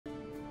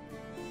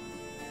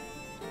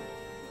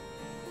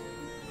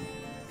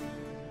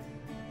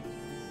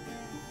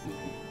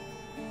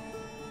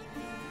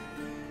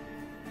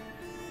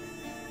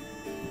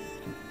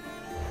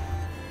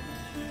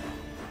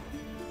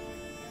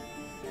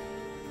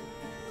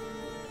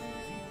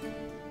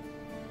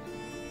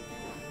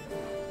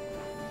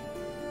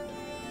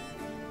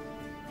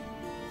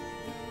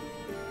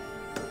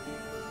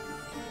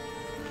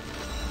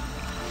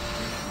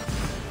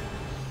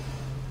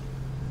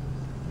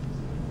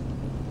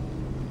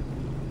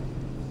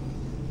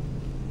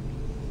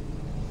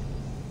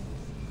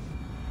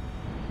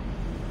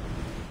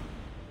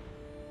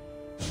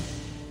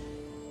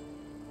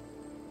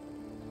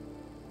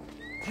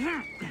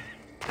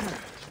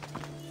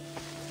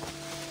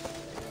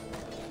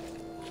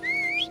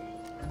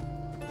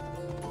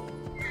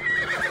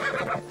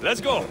Let's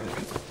go!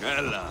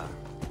 Ella.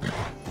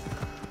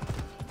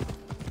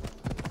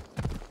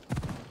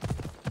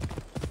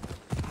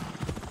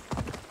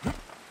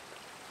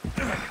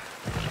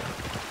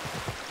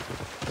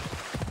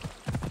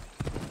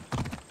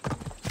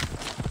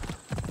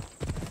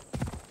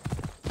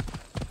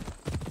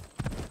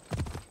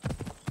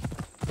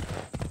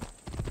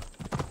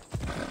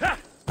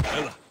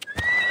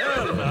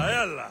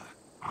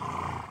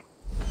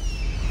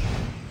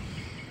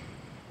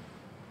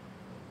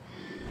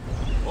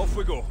 Off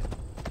we go.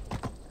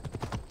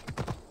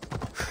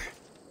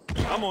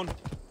 Come on.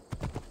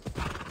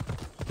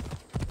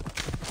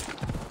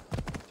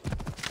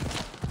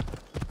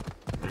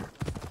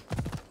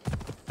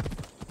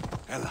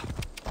 Ella.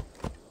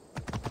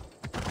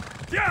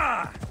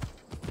 Yeah!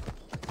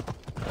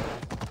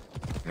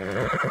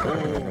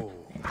 Oh.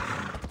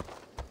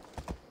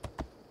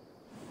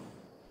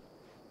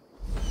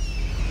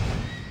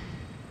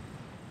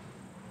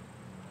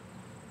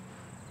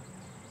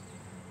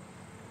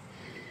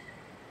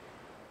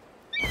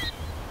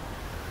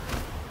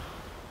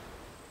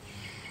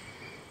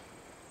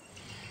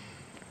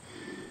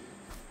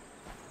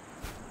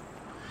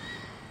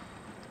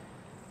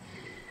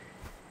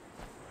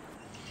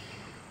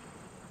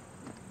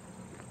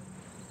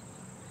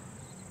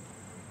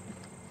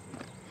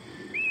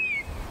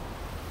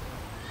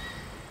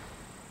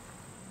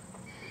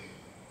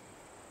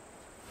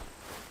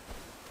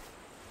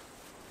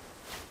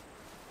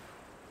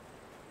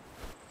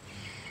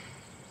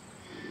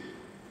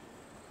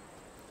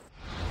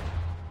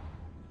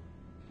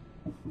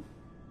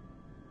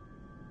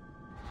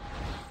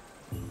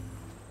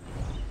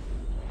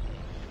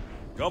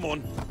 Come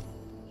on.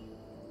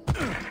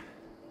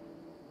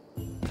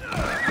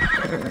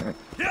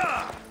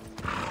 Yeah!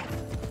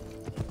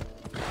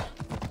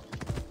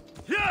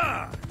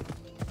 Yeah!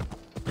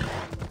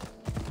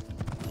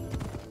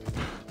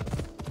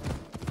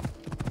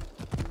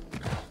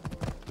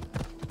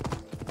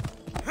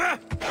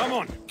 Come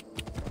on.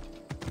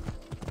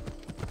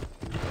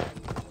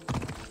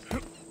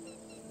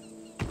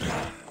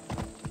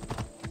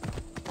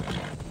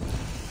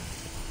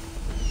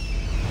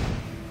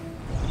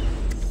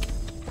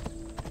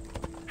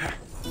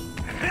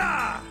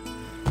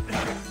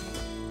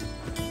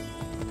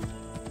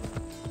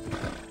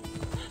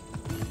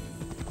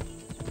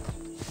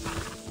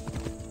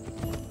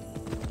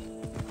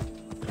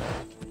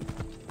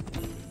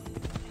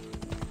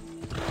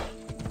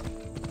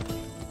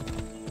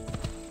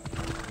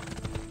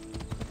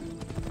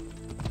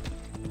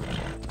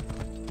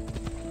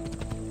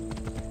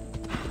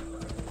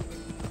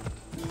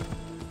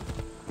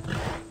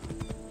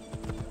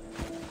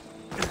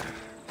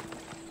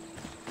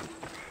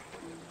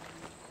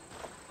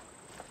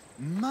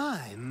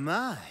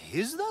 My,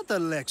 is that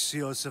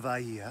Alexios of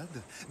Aiad,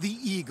 the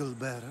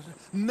eagle-bearer,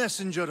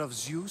 messenger of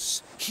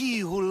Zeus, he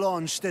who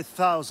launched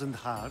 1,000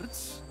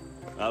 hearts?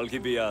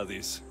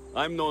 Alcibiades.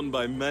 I'm known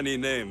by many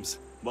names,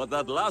 but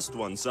that last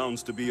one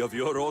sounds to be of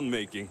your own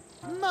making.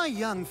 My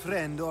young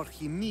friend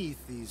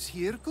Archimedes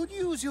here could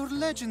use your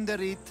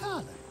legendary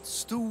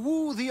talents to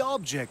woo the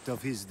object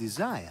of his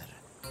desire.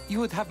 You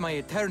would have my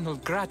eternal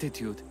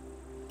gratitude.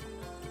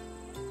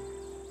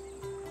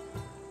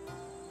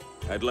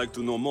 I'd like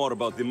to know more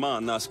about the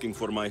man asking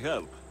for my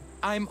help.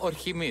 I'm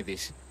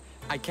Archimedes.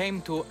 I came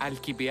to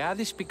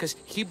Alcibiades because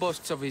he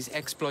boasts of his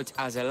exploits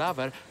as a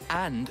lover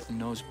and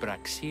knows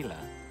Praxila.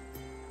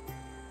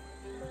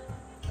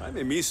 I'm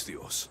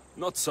Alexios,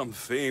 not some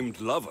famed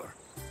lover.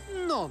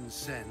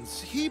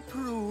 Nonsense. He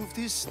proved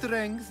his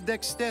strength,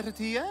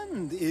 dexterity,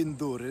 and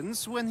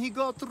endurance when he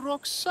got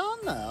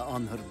Roxana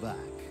on her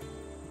back.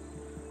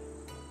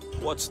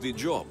 What's the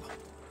job?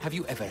 Have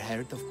you ever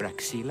heard of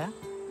Praxila?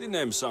 The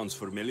name sounds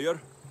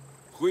familiar.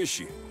 Who is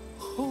she?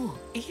 Who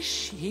is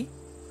she?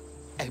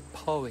 A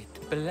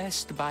poet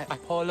blessed by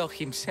Apollo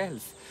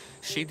himself.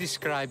 She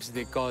describes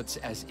the gods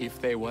as if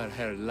they were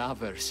her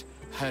lovers.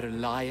 Her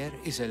lyre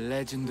is a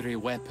legendary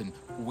weapon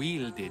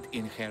wielded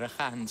in her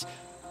hands.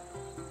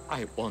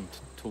 I want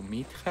to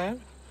meet her,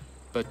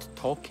 but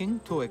talking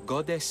to a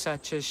goddess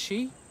such as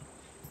she?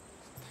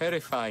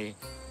 Terrifying.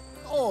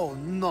 Oh,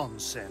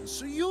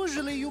 nonsense.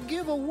 Usually you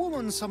give a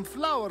woman some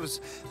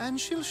flowers, and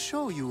she'll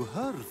show you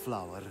her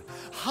flower.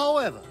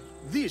 However,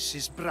 this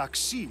is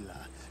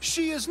Praxila.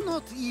 She is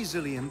not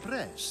easily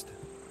impressed.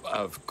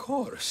 Of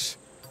course.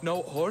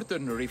 No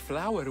ordinary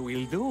flower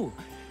will do.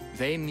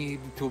 They need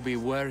to be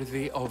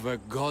worthy of a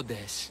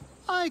goddess.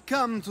 I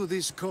come to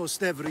this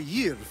coast every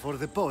year for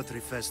the Poetry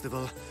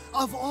Festival.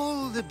 Of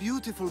all the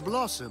beautiful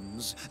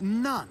blossoms,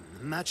 none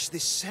match the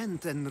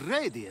scent and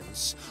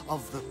radiance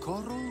of the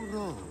coral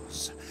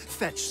rose.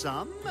 Fetch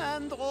some,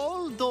 and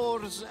all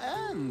doors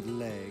and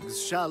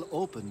legs shall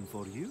open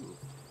for you.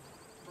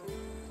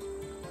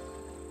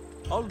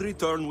 I'll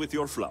return with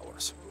your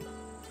flowers.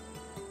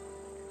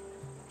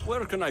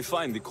 Where can I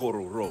find the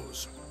coral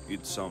rose?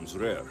 It sounds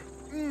rare.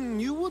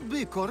 You would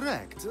be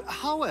correct.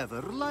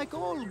 However, like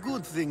all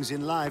good things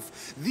in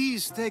life,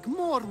 these take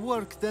more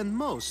work than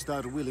most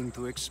are willing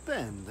to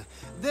expend.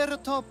 They're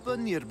atop a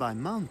nearby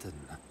mountain.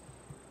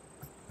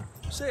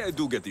 Say I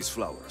do get these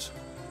flowers.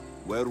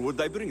 Where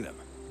would I bring them?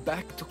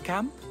 Back to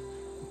camp?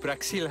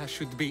 Praxilla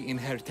should be in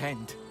her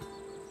tent.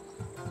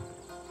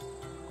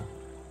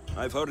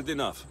 I've heard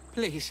enough.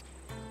 Please,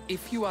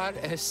 if you are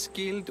as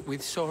skilled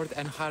with sword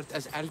and heart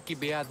as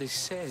Alcibiades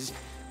says,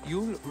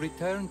 you'll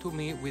return to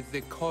me with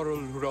the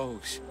coral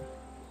rose.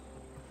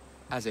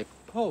 As a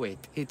poet,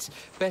 it's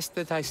best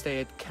that I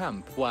stay at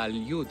camp while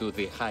you do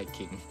the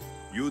hiking.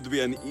 You'd be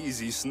an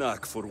easy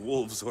snack for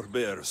wolves or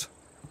bears.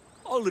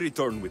 I'll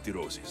return with the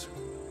roses.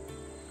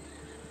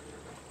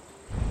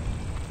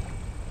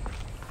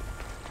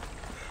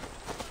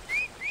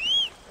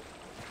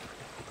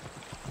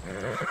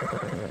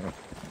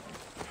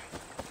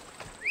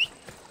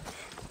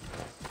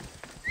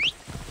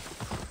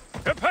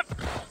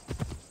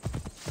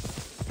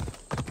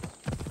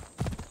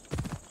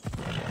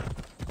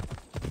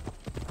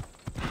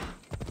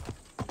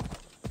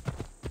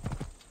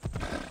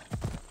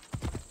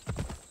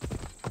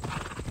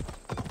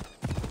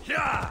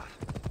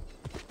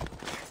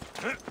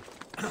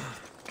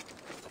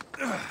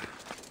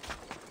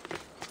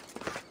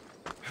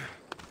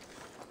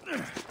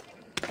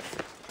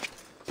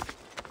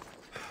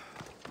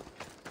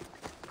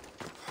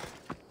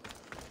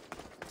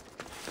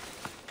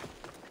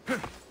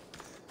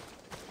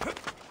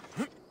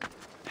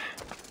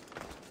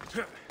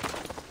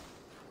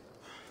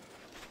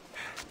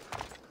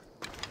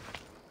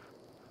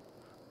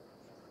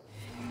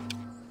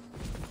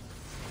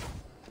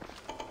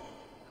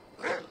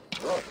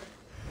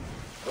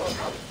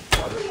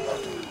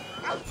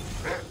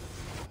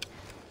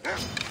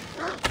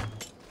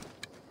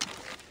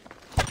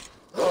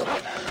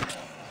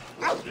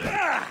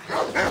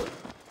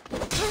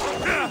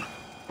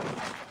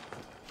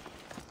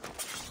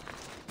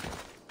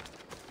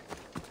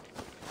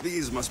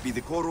 These must be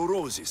the coral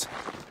roses.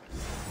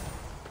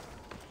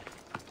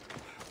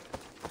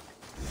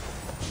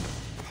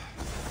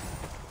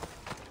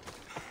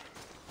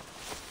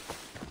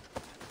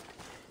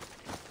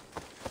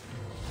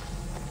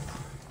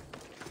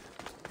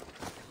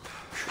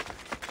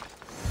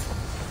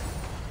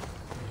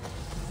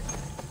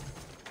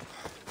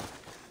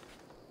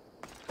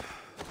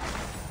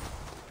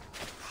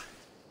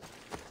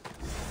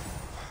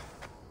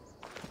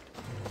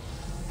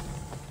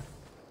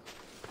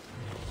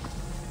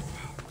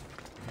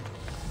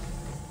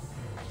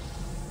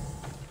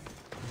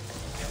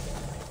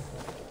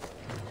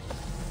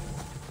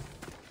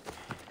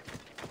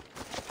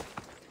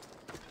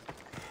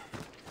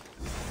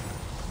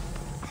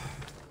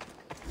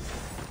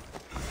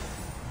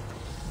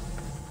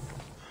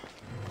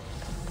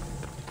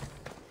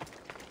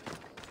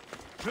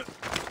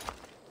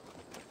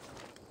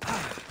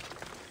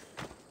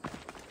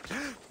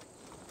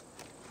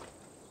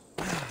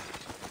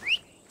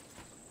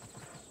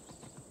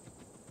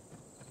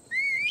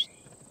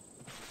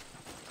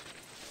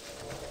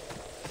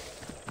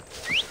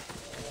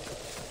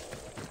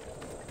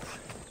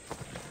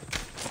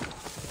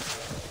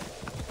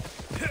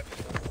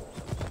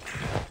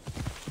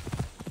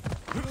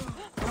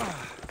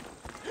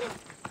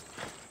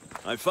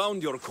 I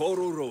found your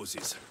coral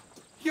roses.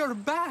 You're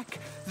back!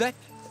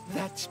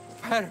 That's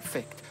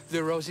perfect.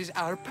 The roses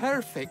are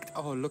perfect.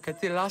 Oh, look at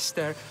the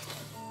luster.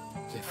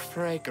 The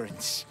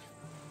fragrance.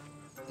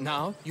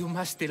 Now, you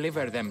must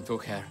deliver them to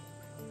her.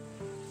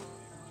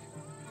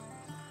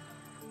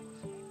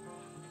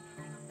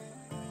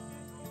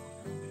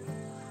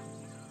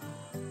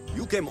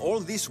 You came all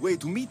this way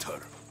to meet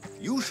her.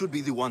 You should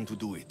be the one to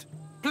do it.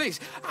 Please,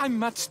 I'm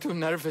much too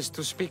nervous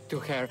to speak to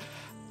her.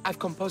 I've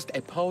composed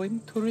a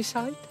poem to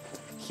recite.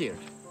 Here,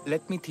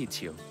 let me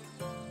teach you.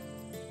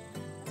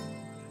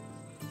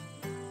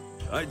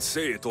 I'd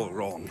say it all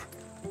wrong.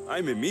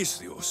 I'm a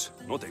Alexios,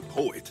 not a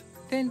poet.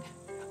 Then,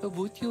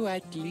 would you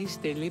at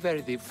least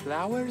deliver the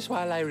flowers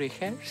while I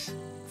rehearse?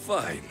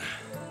 Fine.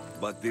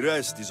 But the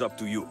rest is up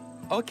to you.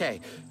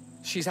 Okay.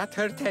 She's at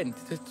her tent.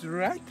 It's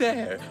right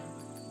there.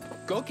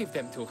 Go give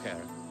them to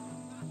her.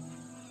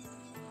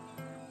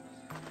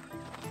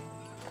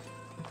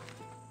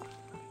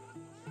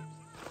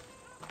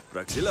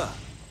 Praxilla,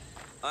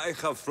 I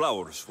have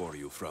flowers for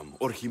you from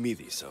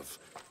Archimedes of...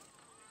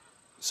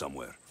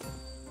 somewhere.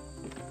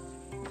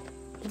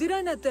 Did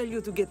I not tell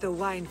you to get the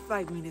wine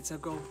 5 minutes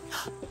ago?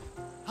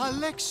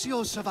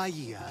 Alexios of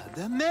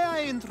Aiad, may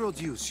I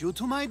introduce you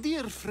to my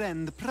dear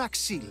friend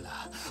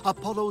Praxilla,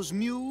 Apollo's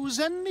muse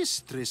and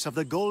mistress of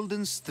the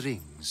golden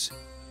strings.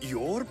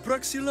 You're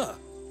Praxilla?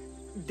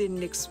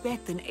 Didn't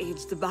expect an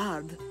aged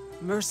bard.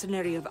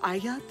 Mercenary of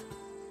Aiad?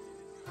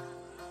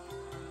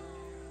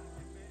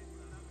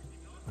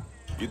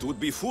 It would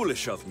be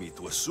foolish of me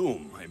to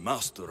assume a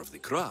master of the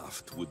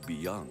craft would be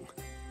young.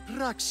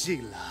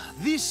 Praxilla,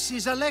 this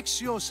is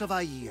Alexios of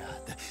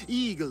Aiad,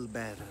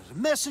 eagle-bearer,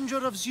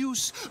 messenger of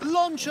Zeus,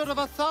 launcher of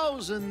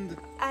 1,000...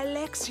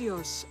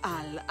 Alexios,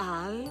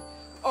 Al-Al.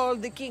 All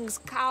the kings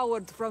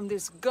cowered from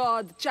this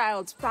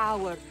god-child's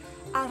power.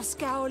 Our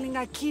scowling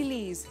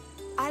Achilles.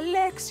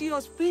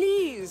 Alexios,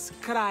 please,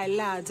 cry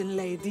lads and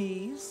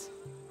ladies.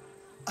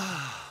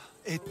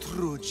 A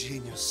true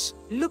genius.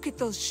 Look at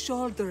those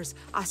shoulders.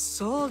 A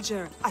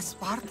soldier, a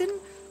Spartan,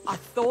 a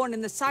thorn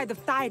in the side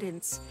of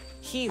tyrants.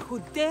 He who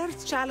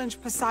dares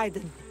challenge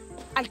Poseidon.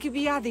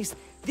 Alcibiades,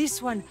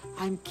 this one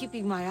I'm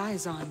keeping my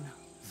eyes on.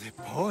 The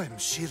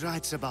poems she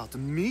writes about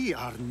me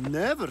are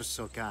never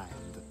so kind.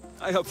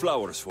 I have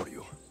flowers for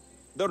you.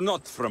 They're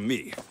not from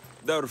me.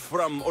 They're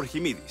from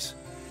Archimedes.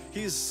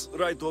 He's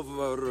right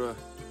over...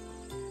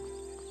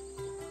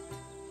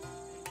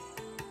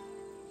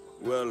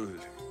 Well,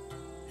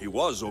 he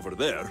was over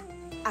there.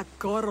 A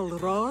coral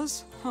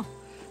rose? Huh.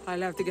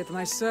 I'll have to get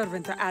my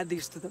servant to add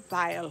these to the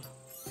pile.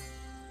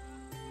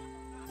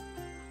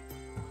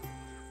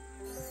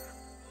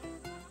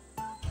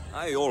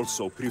 I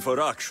also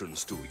prefer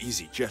actions to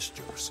easy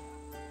gestures.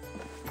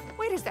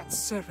 Where is that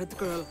servant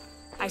girl?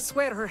 I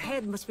swear her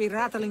head must be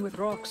rattling with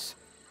rocks.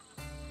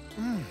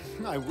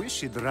 I wish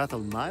she'd rattle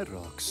my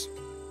rocks.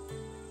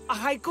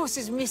 Achaikos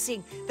is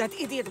missing. That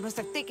idiot must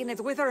have taken it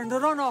with her and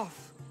run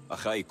off.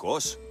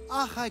 Achaikos?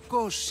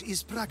 Achaikos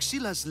is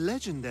Praxila's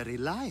legendary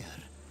lyre.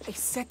 I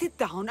set it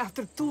down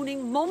after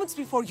tuning moments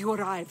before you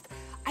arrived.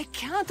 I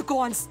can't go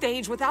on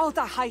stage without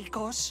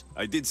Achaikos.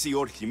 I did see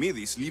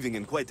Archimedes leaving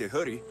in quite a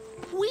hurry.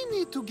 We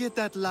need to get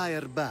that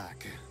lyre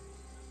back.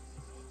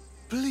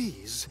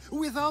 Please,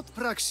 without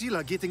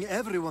Praxila getting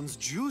everyone's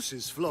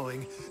juices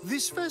flowing,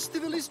 this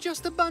festival is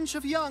just a bunch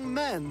of young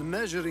men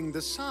measuring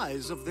the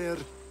size of their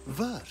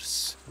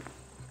verse.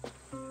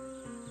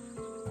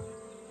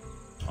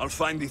 I'll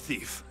find the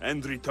thief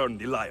and return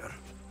the lyre.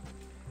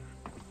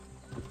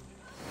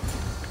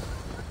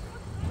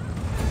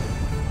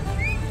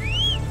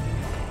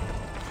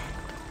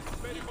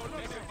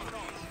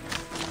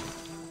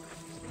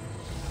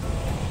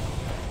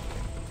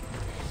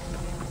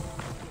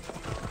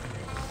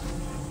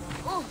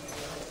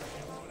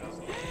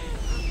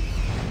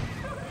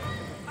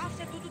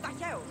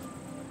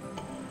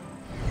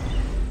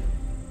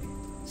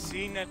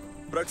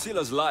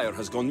 Praxila's lyre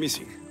has gone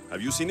missing.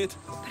 Have you seen it?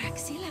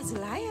 Praxila's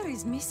lyre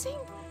is missing?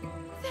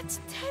 That's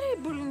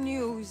terrible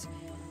news.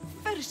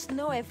 First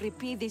snow every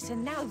Pedis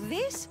and now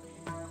this?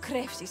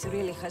 Krefsis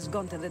really has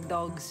gone to the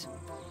dogs.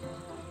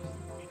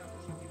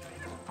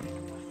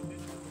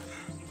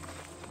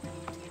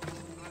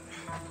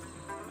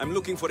 I'm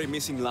looking for a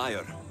missing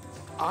lyre.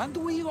 Aren't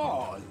we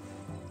all?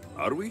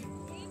 Are we?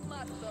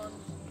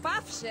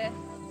 Pafse!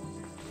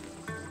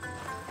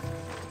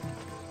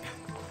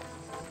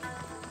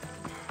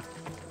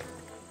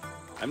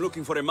 I'm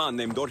looking for a man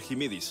named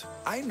Archimedes.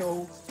 I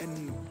know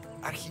an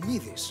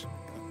Archimedes.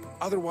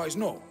 Otherwise,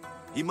 no.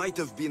 He might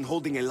have been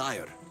holding a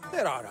lyre.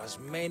 There are as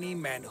many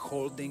men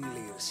holding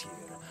lyres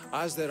here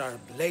as there are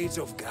blades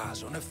of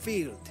grass on a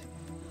field.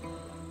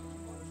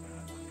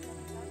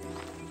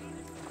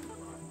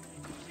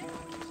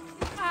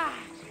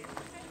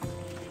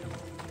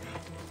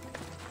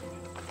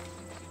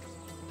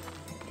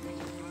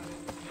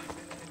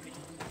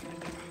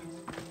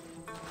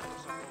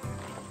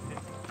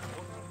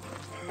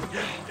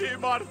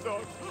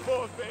 Μάρτος,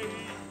 ο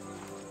Θεή!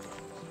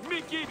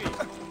 Μη κίνη!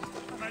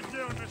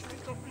 Αναγκαίωνες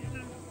στο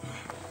πηγή!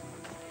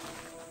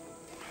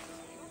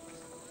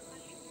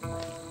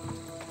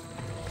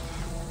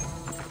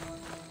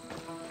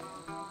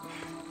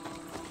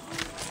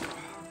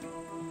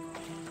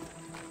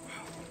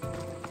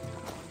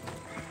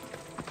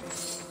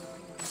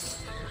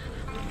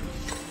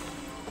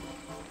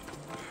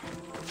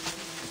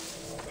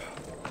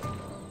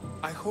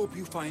 I hope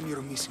you find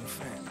your missing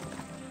friend.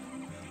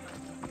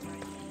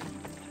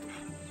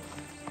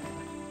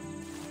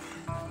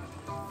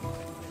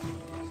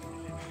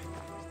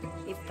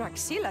 If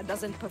Praxila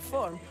doesn't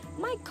perform,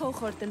 my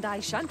cohort and I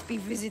shan't be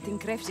visiting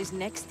Krefsis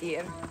next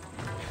year.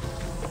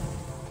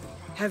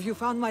 Have you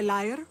found my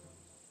lyre?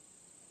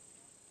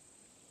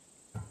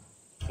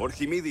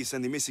 Archimedes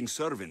and the missing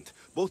servant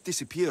both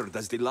disappeared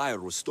as the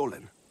lyre was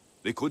stolen.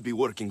 They could be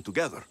working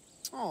together.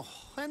 Oh,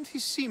 and he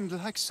seemed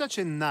like such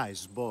a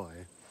nice boy.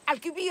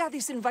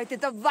 Alcibiades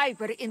invited a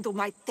viper into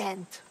my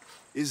tent.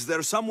 Is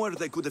there somewhere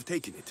they could have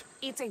taken it?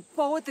 It's a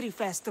poetry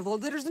festival.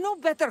 There's no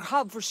better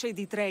hub for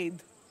shady trade.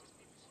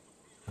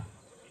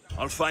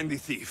 I'll find the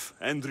thief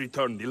and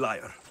return the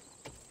lyre.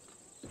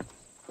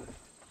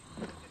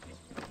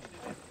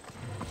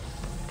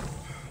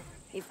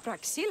 If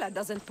Praxila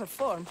doesn't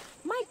perform,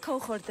 my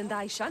cohort and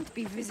I shan't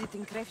be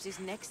visiting Krefsis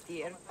next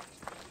year.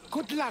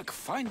 Good luck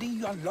finding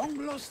your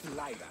long-lost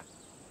lyre.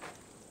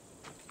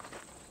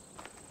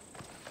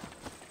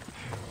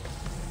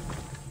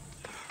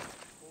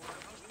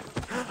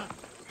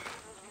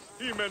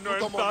 Είμαι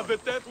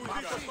νοεμτάδετε, που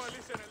δίχως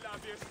παλής εν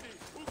ελάβει εστί,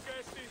 ουκ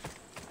εστί.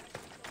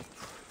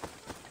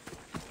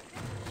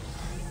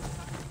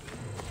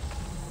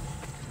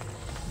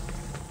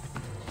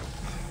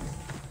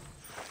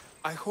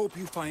 I hope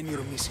you find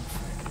your missing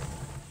friend.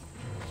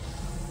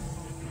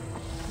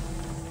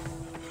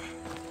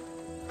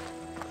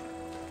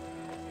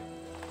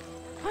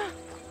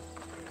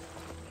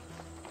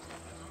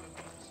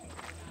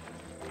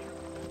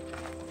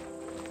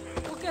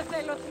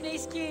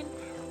 Trotniskin,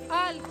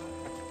 Al.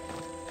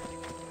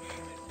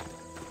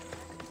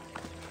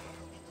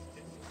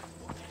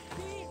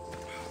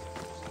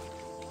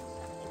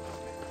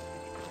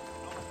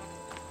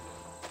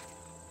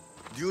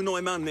 Do you know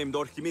a man named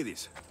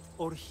Archimedes?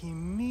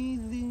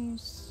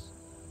 Archimedes?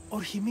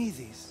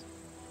 Archimedes.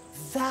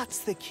 That's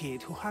the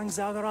kid who hangs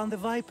out around the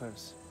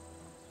Vipers.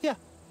 Yeah,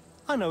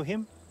 I know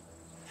him.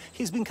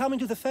 He's been coming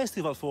to the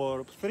festival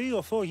for 3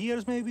 or 4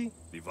 years, maybe.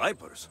 The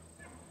Vipers?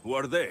 Who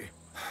are they?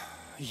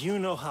 You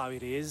know how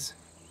it is.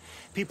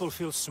 People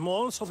feel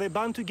small, so they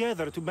band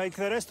together to make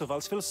the rest of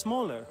us feel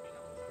smaller.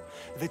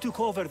 They took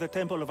over the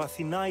temple of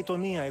Athena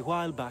Itonia a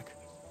while back.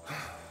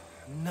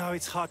 Now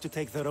it's hard to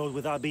take the road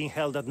without being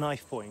held at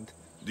knife point.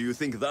 Do you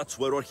think that's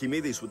where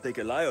Archimedes would take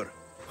a lyre?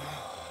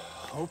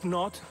 Hope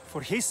not.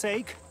 For his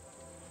sake.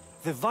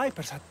 The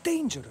Vipers are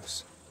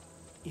dangerous.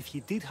 If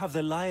he did have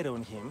the lyre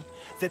on him,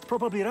 they'd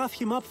probably rough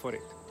him up for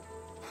it.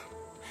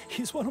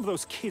 He's one of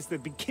those kids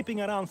that'd be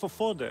keeping around for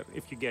fodder,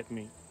 if you get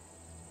me.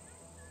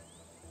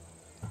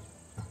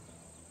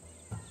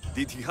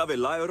 Did he have a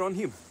lyre on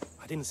him?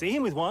 I didn't see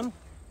him with one.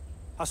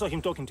 I saw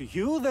him talking to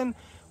you, then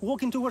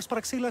walking towards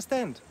Praxilla's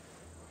tent.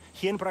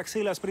 He and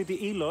Praxilla's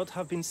pretty Elot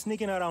have been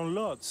sneaking around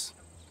lots.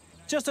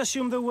 Just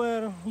assume they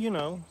were, you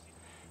know,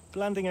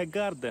 planting a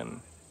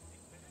garden.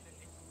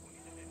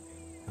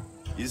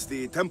 Is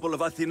the Temple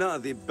of Athena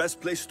the best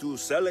place to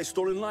sell a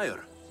stolen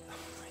lyre?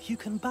 You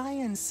can buy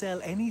and sell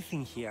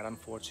anything here,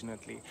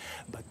 unfortunately.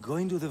 But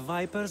going to the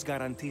Vipers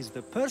guarantees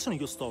the person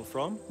you stole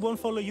from won't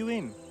follow you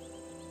in.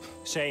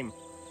 Shame.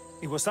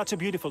 It was such a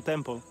beautiful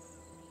temple.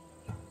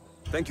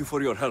 Thank you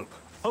for your help.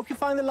 Hope you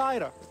find the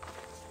lyre.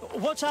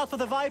 Watch out for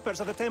the Vipers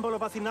at the Temple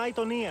of Athena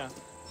Itonia.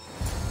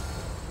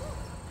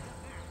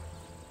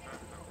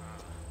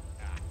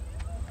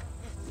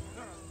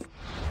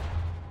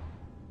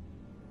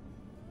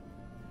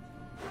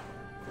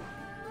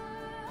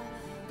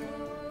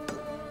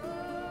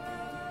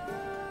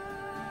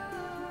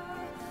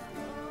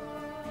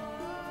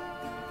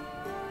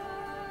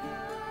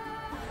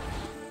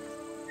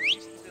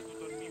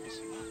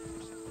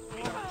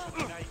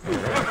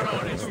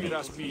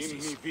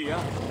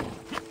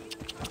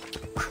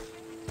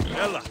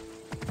 Ella!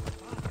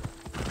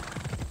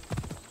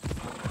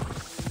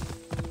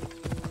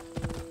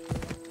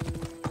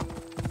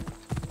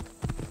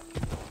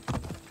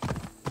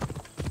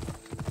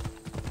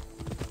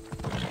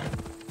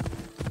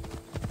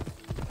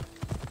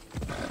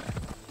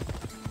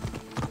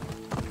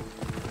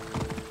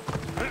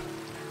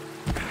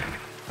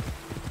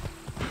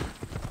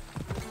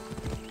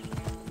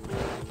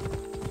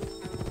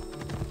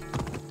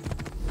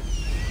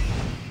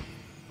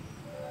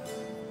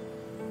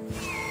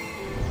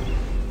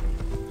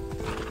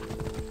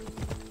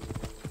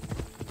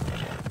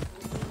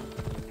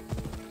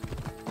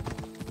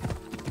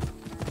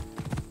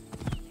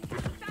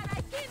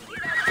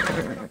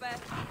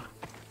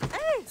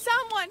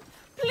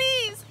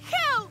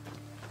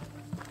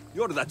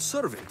 You're that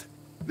servant.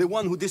 The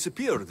one who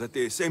disappeared at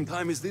the same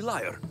time as the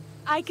lyre.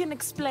 I can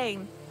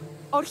explain.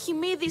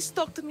 Archimedes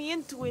talked me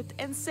into it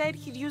and said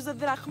he'd use the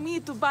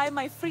drachmi to buy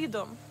my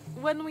freedom.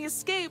 When we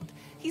escaped,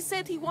 he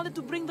said he wanted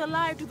to bring the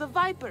lyre to the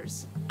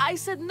Vipers. I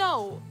said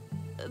no.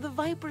 The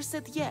Vipers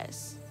said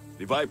yes.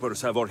 The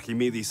Vipers have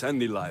Archimedes and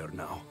the lyre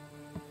now.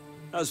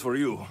 As for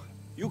you,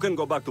 you can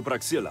go back to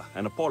Praxilla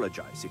and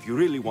apologize if you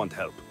really want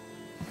help.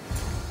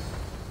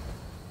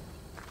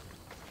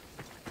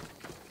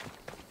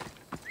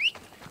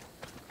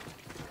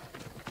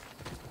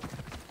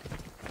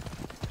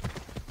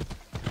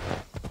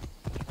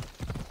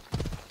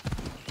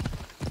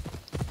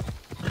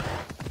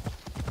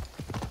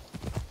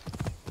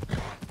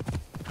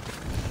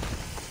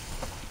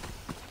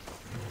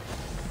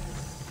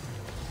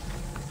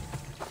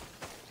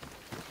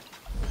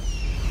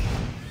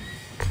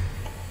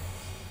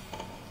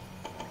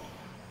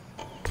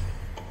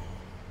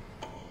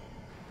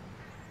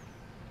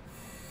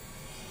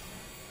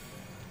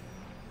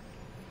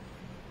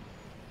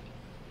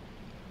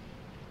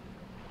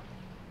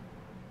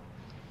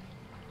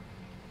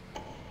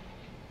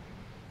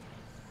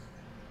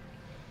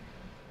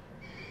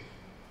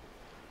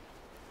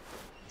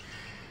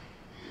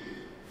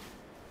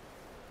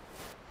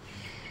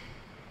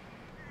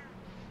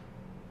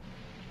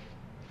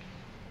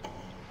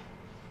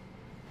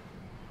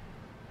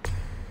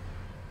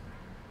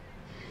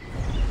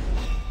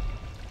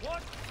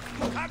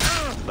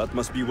 That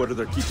must be where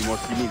they're keeping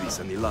Archimedes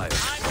and the lyre.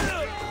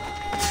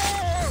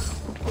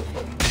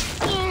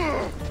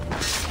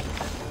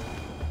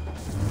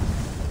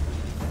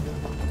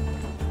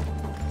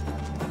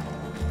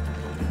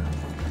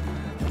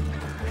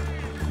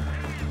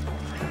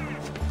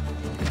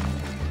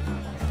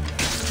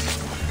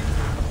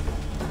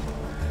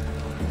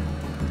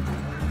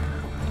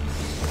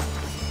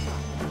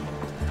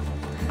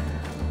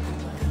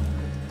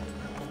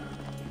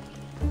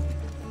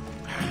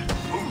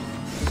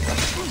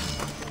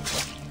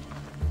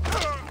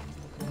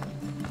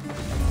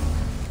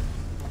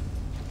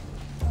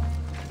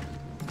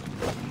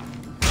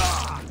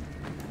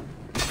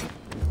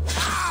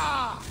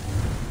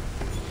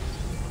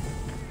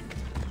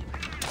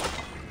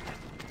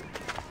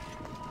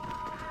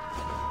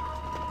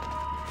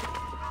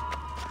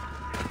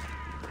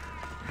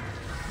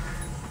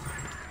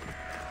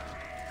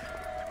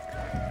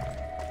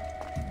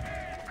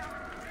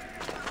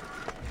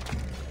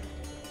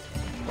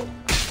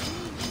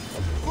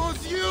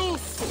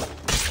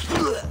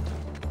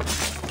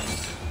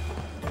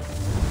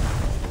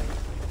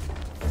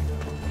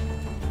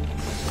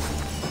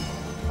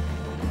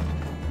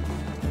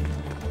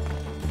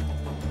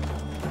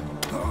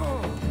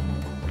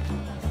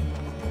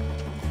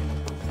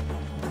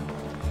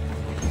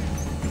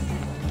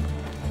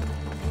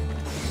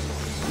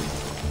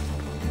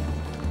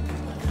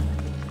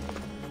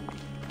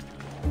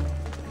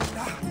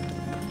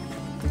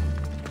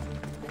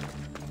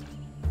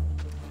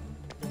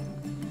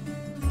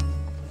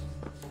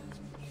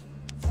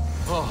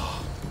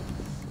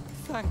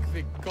 Thank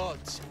the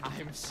gods,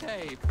 I'm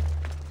saved.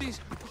 These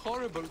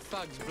horrible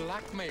thugs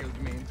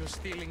blackmailed me into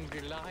stealing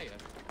the lyre.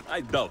 I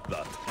doubt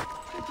that.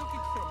 They took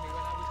it from me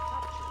when I was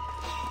captured.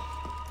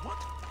 What?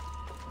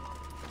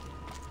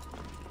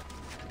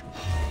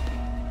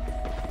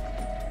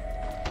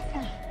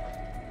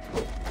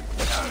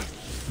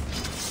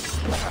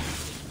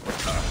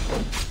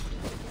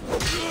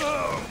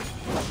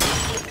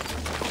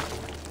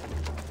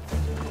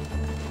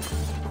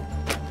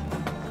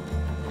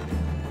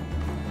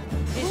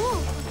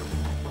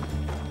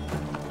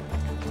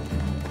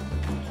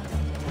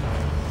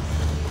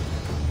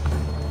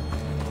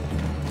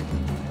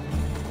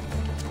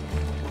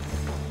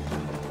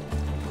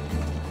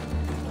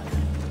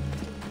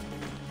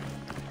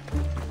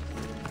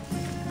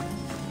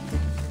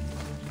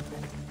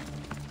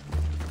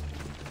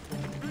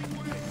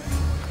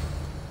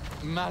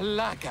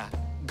 Malaka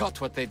got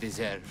what they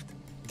deserved.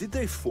 Did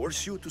they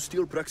force you to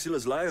steal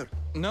Praxila's lyre?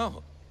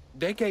 No,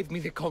 they gave me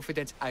the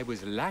confidence I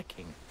was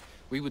lacking.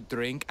 We would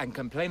drink and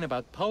complain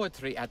about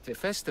poetry at the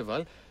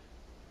festival,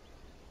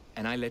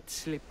 and I let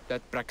slip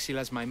that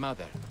Praxila's my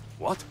mother.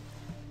 What?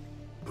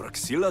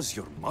 Praxila's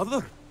your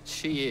mother?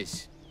 She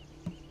is.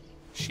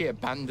 She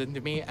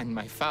abandoned me and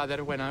my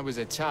father when I was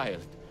a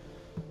child.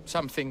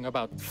 Something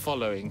about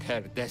following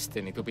her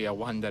destiny to be a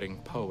wandering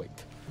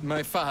poet.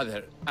 My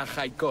father,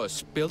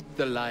 Alexios, built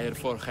the lyre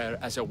for her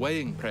as a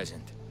wedding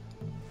present.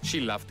 She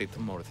loved it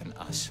more than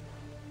us.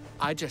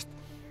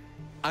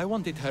 I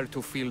wanted her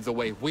to feel the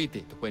way we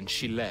did when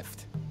she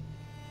left.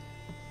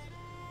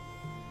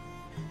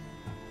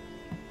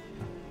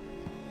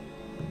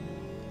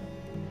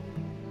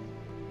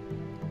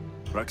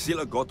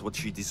 Praxila got what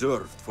she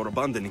deserved for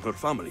abandoning her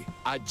family.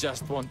 I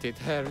just wanted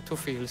her to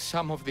feel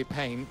some of the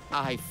pain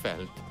I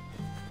felt.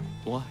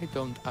 Why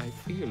don't I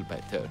feel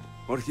better?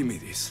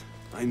 Archimedes,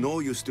 I know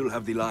you still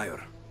have the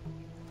lyre.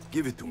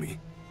 Give it to me.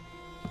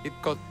 It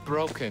got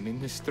broken in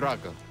the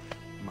struggle.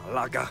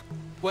 Malaka.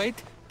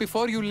 Wait,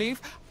 before you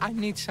leave, I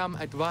need some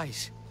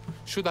advice.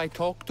 Should I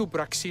talk to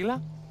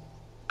Praxila?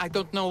 I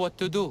don't know what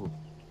to do.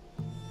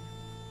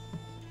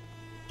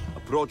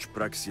 Approach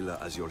Praxila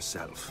as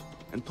yourself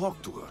and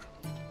talk to her.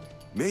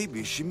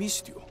 Maybe she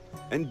missed you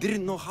and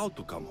didn't know how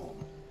to come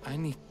home. I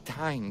need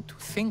time to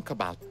think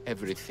about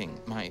everything.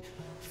 My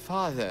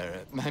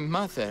father, my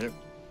mother,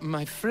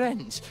 my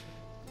friends.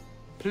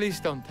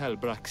 Please don't tell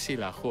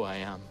Praxila who I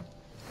am.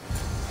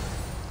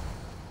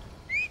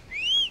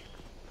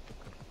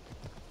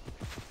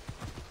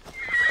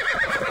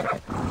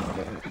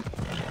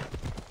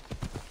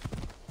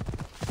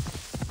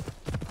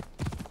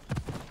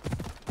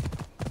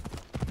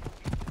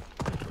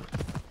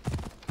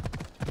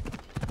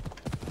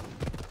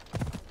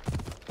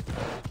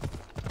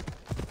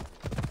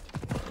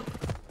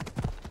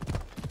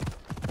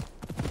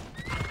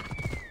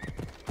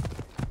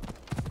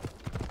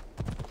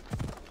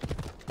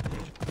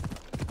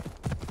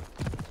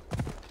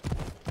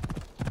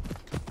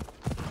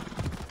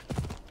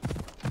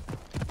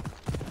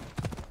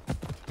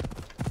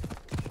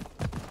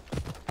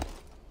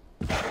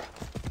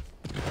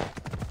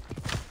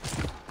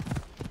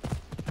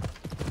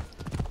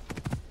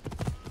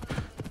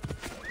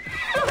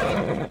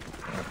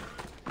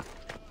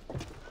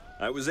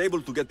 I was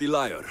able to get the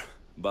lyre,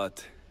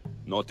 but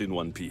not in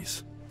one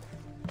piece.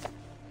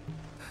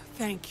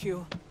 Thank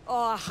you.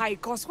 Oh,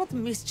 Alexios, what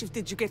mischief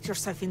did you get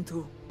yourself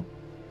into?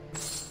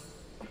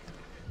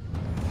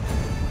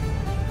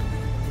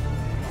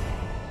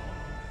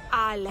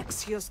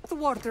 Alexios,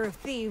 thwarter of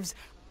thieves.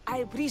 I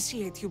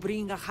appreciate you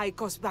bringing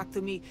Alexios back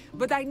to me,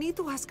 but I need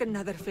to ask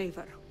another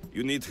favor.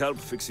 You need help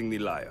fixing the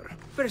lyre.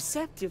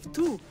 Perceptive,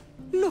 too.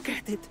 Look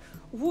at it.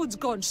 Wood's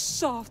gone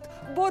soft,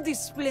 body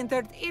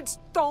splintered, it's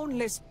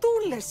toneless,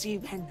 tuneless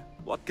even.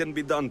 What can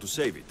be done to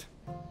save it?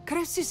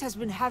 Kressis has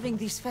been having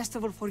this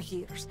festival for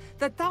years.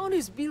 The town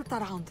is built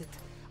around it.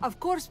 Of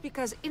course,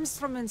 because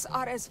instruments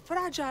are as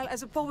fragile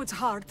as a poet's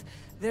heart,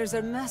 there's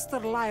a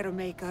master lyre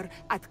maker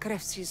at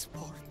Kressis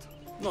port.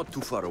 Not too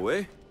far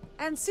away.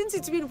 And since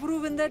it's been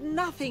proven that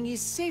nothing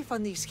is safe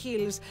on these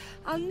hills,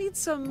 I'll need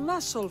some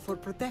muscle for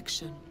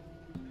protection.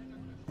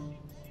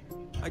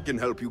 I can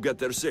help you get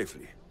there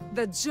safely.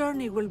 The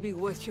journey will be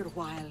worth your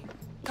while.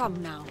 Come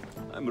now.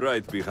 I'm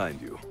right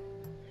behind you.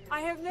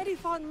 I have many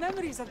fond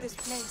memories of this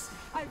place.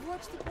 I've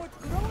watched the port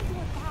grow into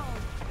a town,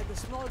 and the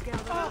small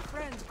gathering of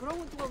friends grow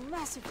into a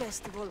massive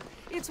festival.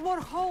 It's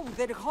more home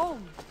than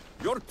home.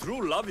 Your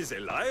true love is a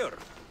lyre,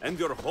 and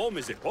your home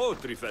is a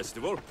poetry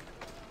festival.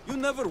 You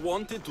never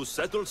wanted to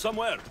settle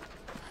somewhere.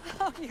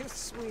 Oh, you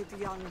sweet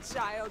young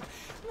child.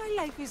 My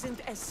life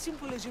isn't as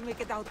simple as you make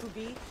it out to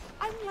be.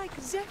 I'm like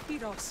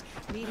Zephyros,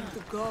 needing to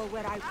go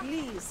where I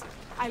please.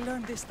 I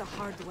learned this the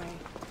hard way.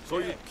 So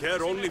you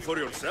care only for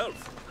yourself?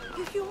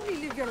 If you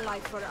only live your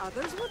life for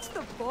others, what's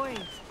the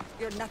point?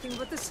 You're nothing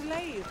but a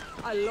slave,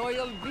 a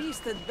loyal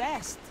beast at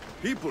best.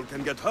 People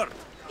can get hurt.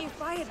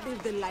 If I had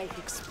lived the life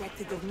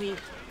expected of me,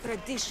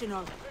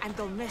 traditional and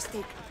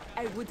domestic,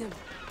 I would have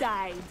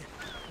died.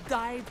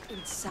 Died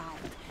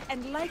inside,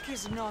 and like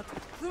as not,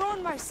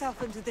 thrown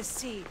myself into the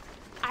sea.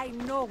 I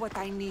know what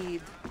I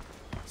need.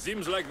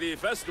 Seems like the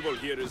festival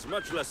here is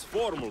much less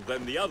formal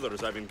than the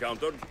others I've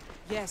encountered.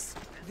 Yes,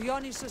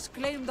 Dionysus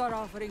claimed our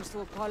offerings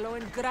to Apollo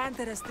and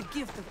granted us the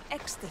gift of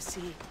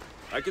ecstasy.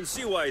 I can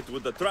see why it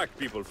would attract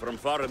people from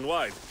far and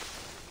wide.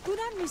 Do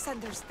not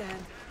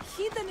misunderstand.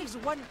 Heathen is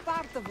one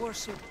part of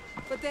worship,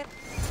 but there...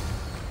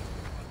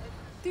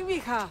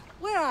 Timiha,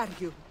 where are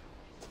you?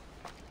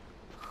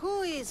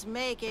 Who is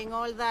making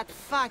all that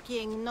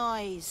fucking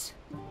noise?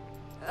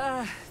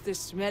 The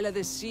smell of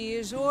the sea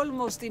is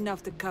almost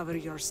enough to cover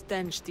your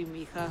stench,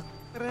 Timiha.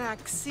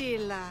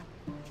 Raxilla,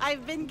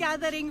 I've been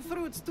gathering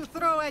fruits to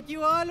throw at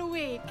you all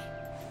week.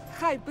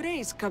 High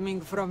praise coming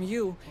from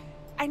you.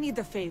 I need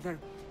a favor.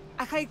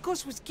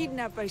 Achaikos was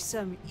kidnapped by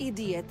some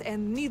idiot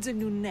and needs a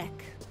new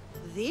neck.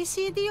 This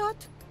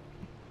idiot?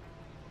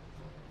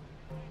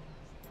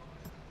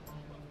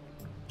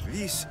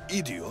 This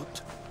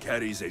idiot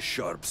carries a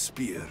sharp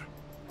spear.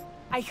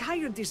 I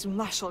hired this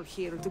muscle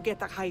here to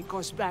get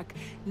Achaikos back.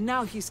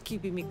 Now he's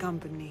keeping me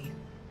company.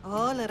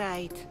 All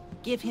right,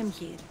 give him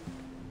here.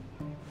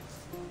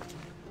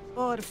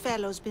 Poor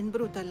fellow's been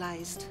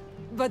brutalized.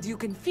 But you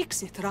can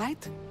fix it,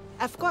 right?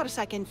 Of course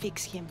I can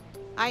fix him.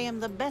 I am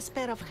the best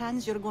pair of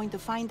hands you're going to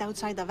find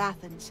outside of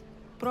Athens.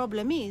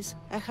 Problem is,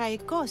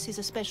 Achaikos is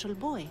a special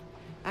boy.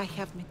 I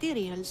have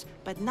materials,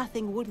 but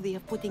nothing worthy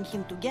of putting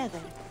him together.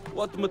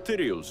 What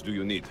materials do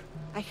you need?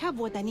 I have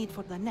what I need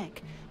for the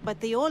neck, but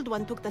the old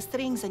one took the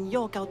strings and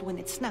yoke out when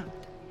it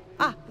snapped.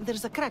 Ah,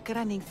 there's a crack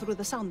running through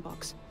the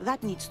soundbox.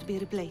 That needs to be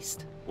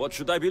replaced. What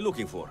should I be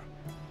looking for?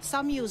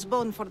 Some use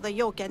bone for the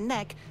yoke and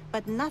neck,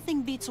 but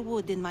nothing beats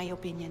wood in my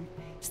opinion.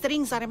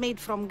 Strings are made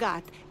from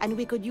gut, and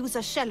we could use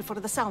a shell for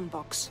the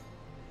soundbox.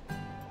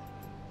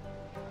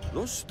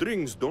 Those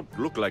strings don't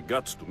look like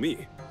guts to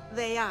me.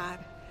 They are.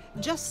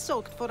 Just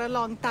soaked for a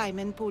long time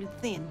and pulled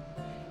thin.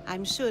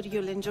 I'm sure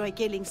you'll enjoy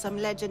killing some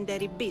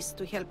legendary beast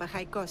to help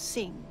Achaikos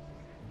sing.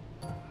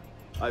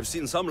 I've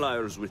seen some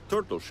lyres with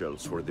turtle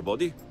shells for the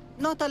body.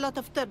 Not a lot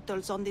of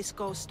turtles on this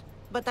coast,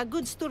 but a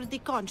good sturdy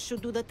conch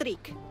should do the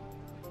trick.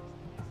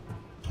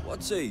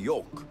 What's a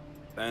yoke?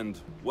 And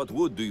what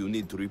wood do you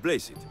need to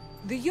replace it?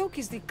 The yoke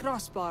is the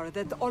crossbar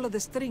that all of the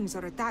strings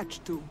are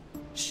attached to.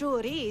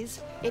 Sure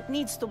is. It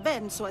needs to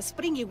bend, so a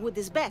springy wood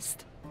is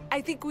best.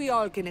 I think we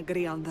all can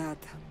agree on that.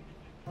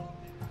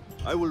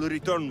 I will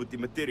return with the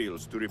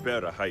materials to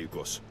repair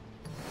Achaikos.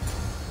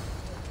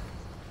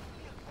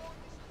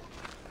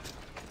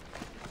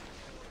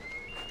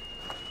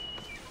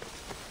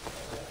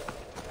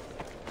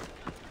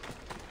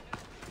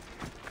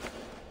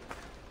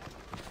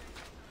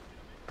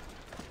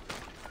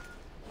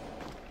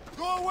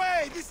 Go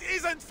away! This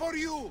isn't for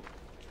you!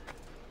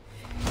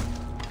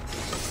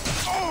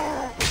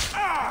 Oh!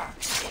 Ah!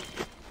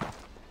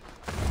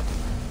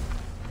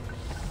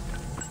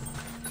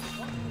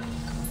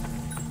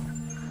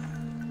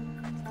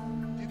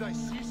 Did I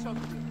see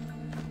something?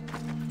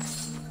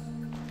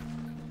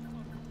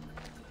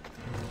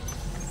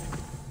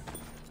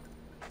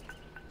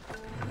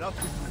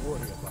 Nothing to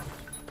worry about.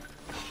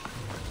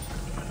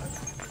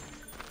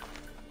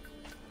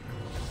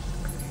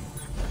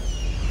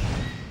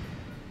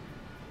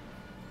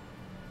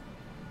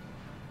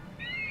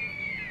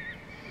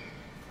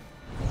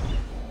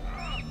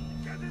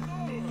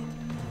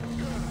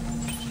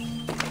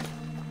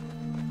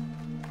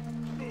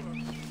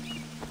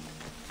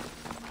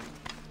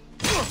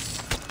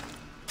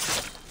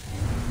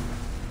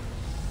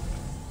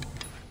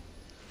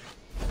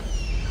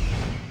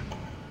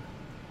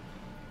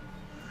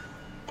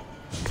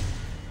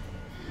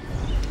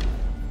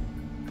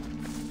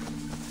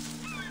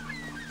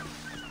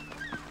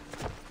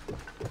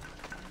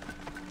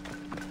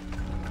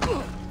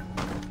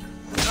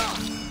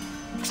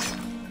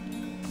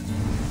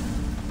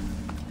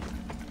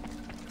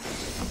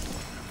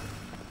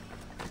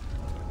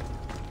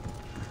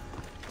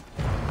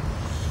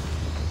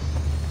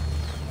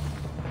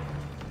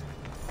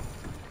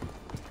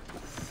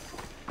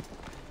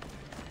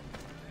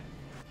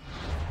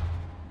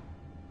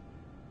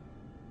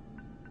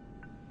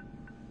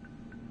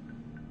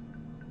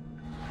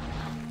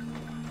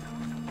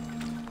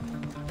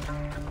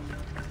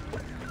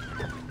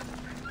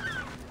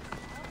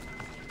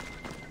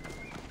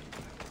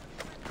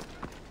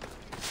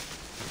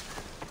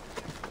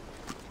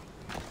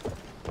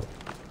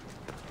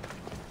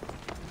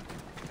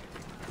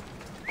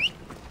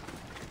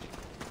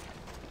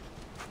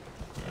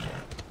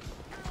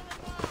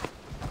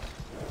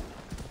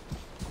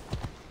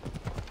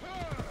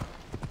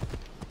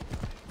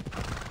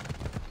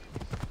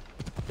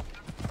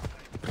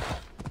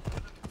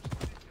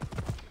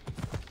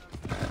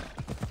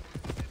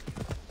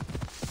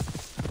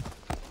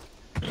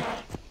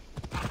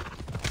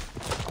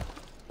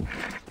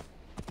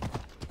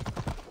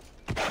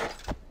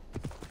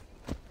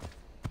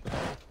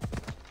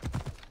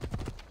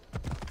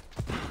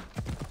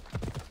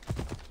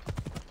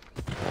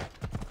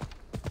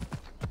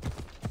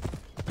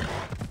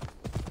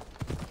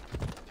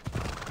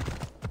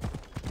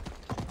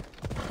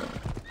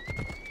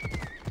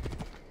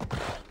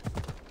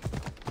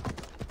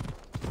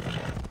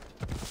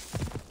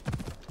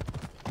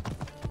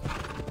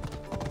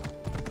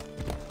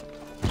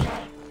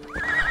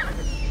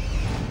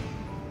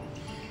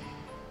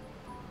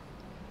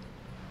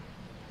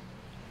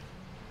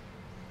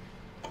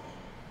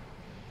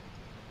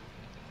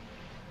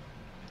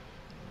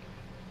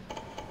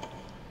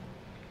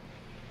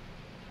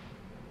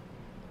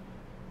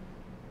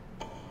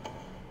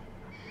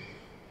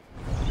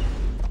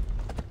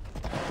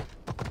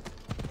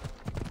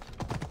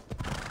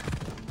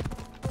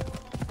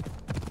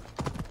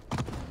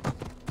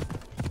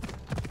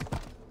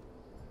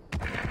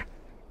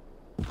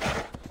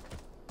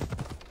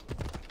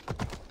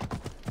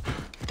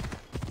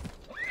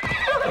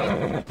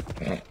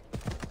 Wolves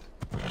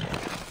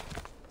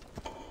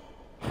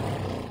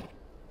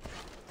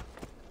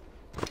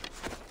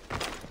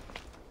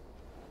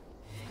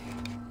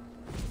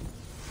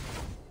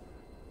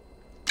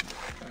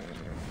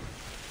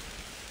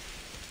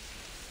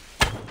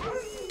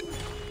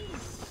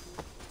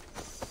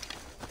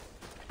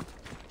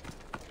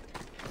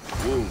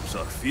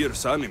are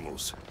fierce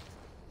animals.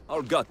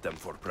 I'll gut them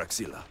for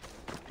Praxilla.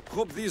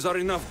 Hope these are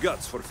enough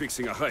guts for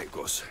fixing a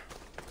Haikos.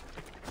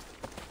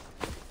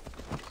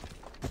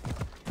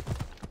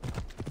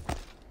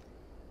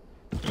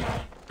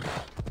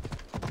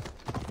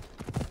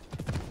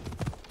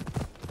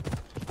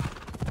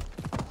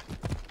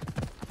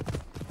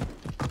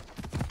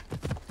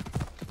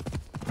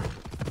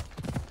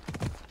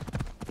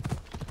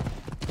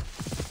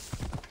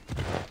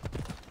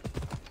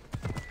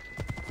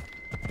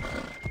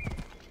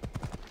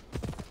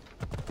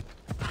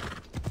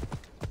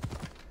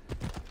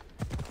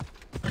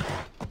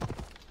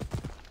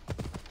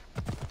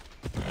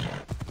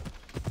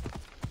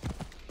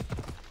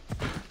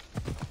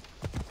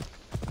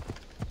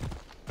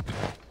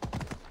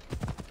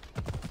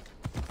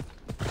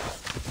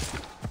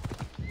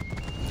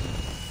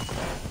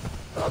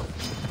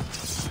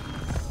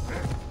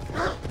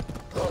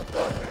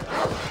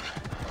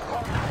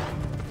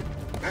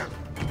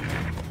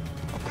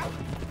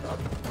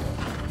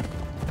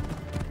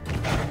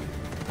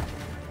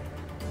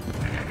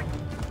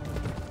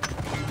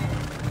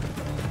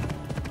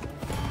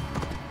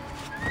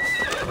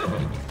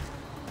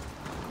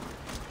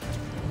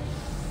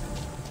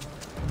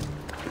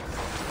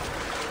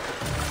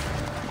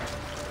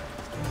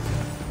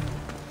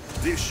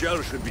 This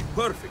shell should be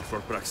perfect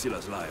for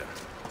Praxilla's lyre.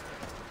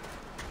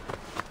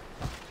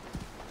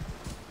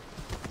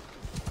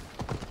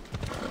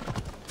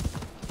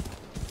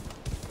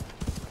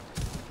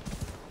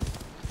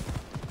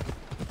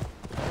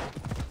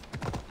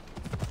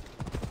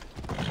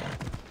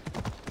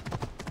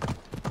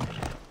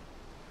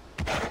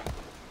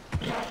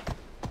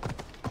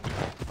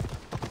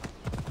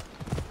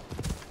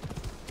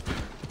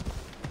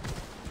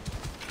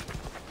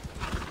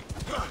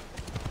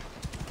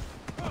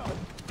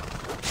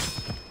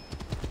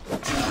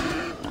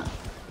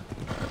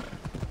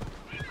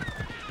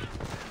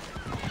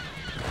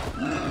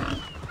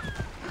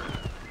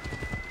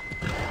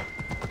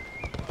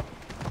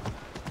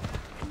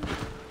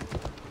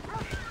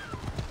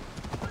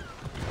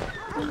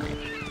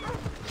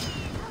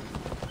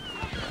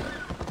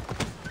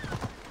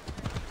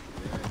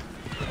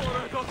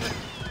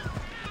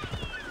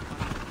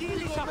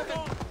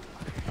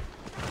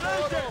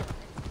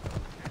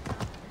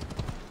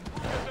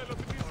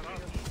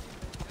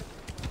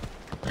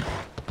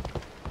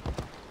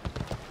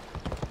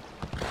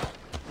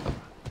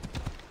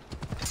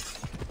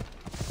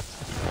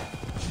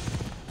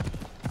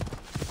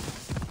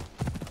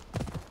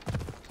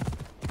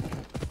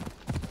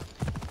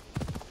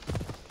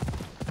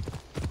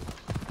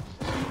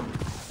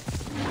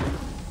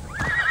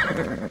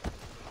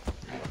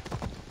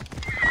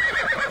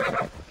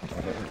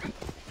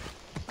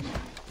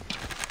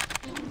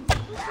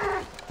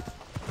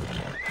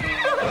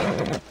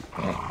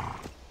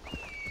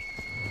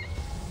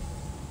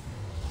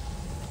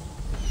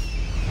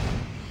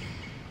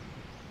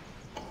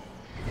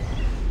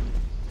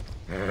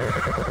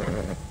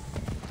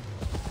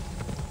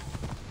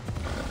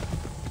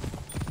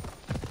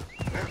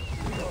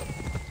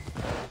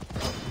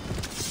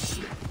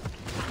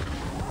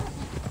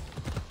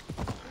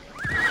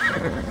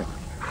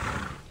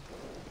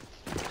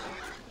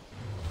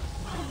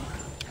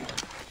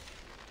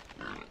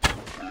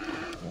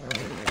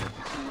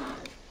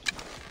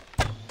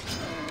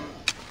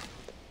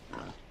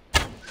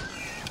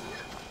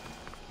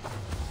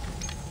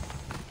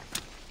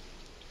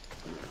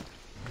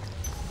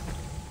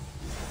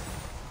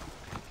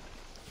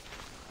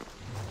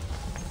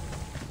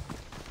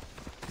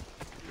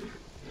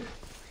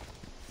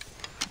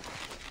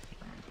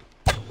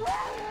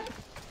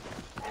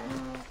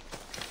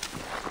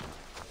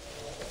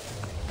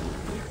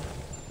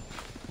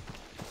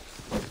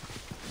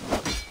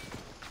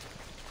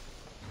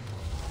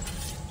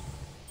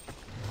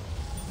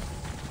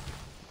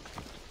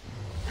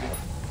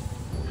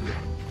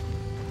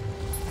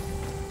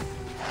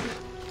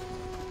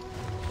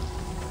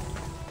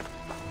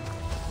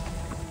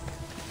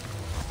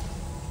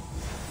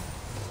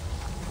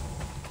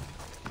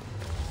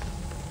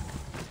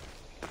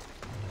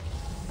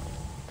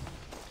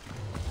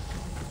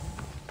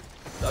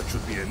 That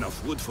should be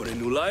enough wood for a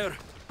new lyre.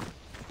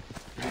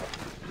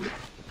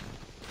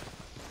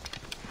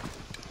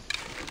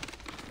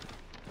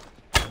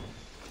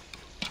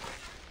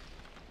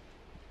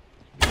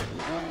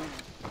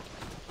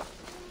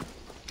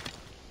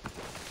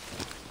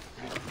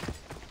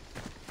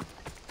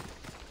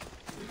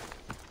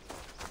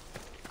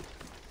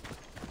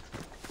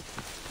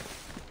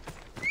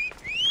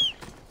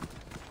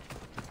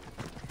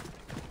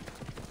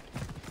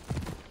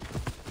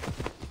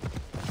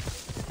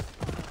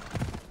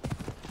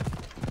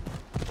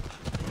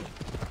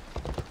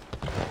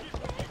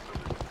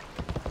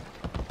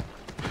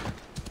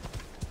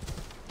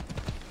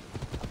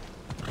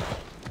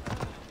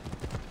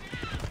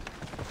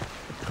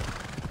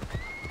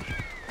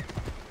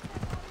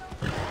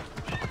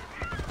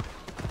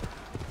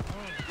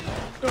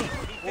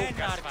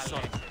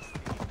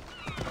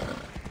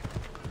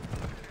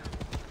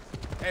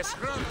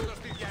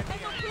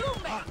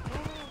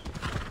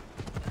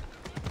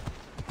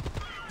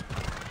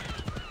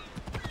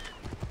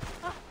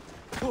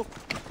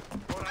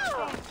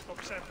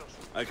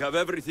 I have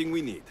everything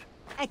we need.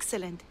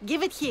 Excellent.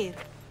 Give it here.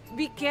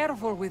 Be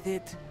careful with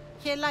it.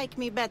 He'll like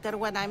me better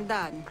when I'm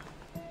done.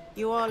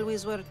 You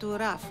always were too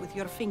rough with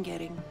your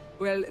fingering.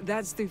 Well,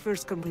 that's the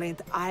first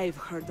complaint I've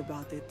heard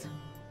about it.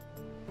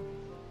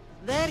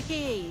 There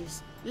he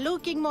is,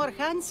 looking more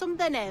handsome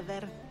than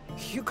ever.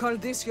 You call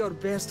this your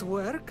best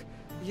work?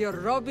 You're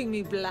robbing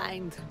me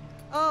blind.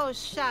 Oh,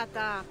 shut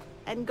up,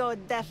 and go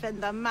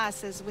deafen the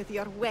masses with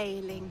your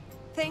wailing.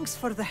 Thanks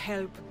for the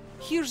help.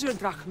 Here's your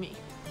drachmi.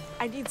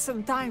 I need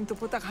some time to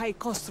put a high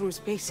cost through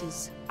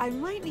spaces. I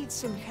might need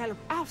some help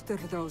after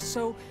though,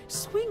 so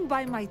swing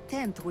by my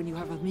tent when you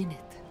have a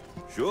minute.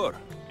 Sure,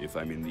 if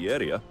I'm in the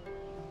area.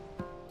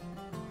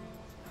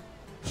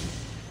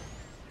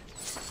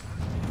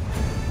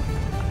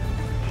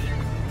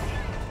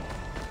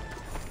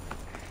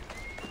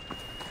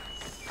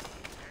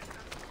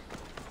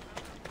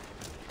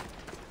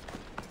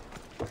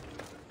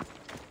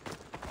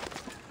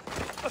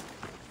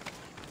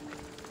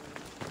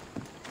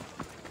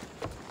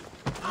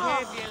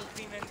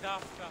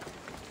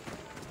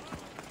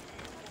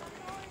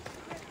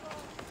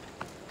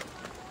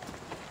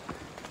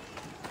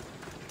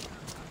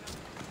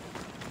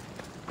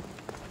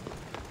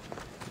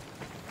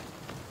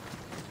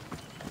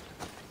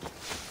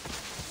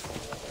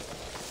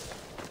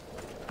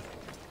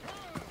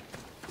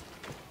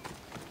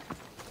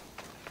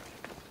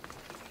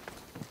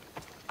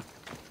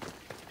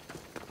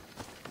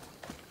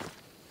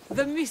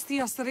 The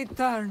Mystios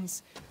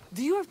returns.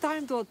 Do you have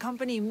time to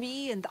accompany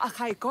me and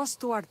Alexios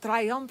to our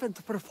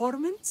triumphant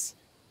performance?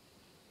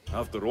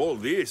 After all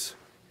this,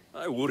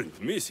 I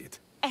wouldn't miss it.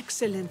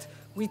 Excellent.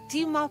 We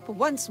team up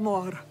once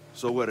more.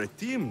 So we're a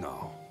team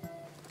now.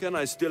 Can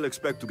I still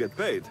expect to get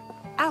paid?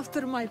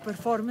 After my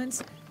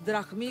performance,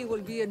 drachmi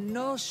will be in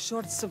no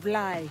short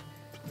supply.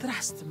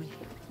 Trust me.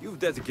 You've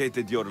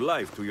dedicated your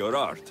life to your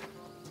art.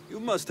 You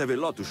must have a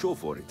lot to show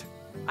for it.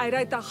 I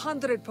write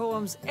 100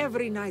 poems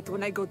every night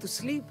when I go to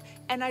sleep,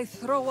 and I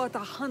throw out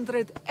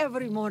 100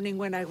 every morning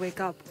when I wake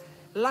up.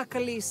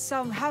 Luckily,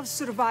 some have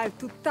survived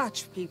to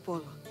touch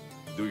people.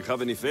 Do you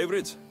have any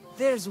favorites?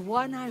 There's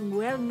one I'm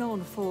well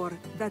known for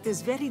that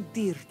is very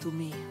dear to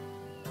me.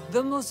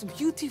 The most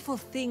beautiful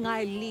thing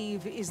I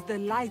leave is the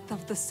light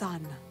of the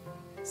sun.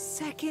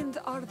 Second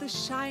are the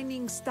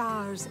shining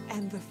stars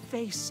and the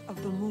face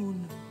of the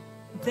moon.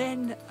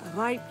 Then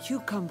ripe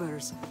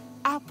cucumbers,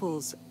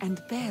 apples,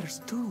 and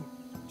pears too.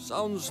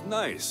 Sounds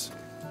nice,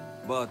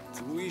 but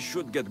we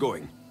should get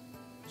going.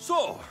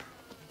 So,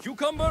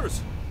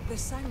 cucumbers? The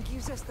sun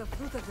gives us the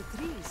fruit of the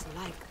trees,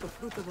 like the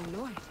fruit of the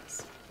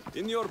loins.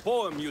 In your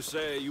poem you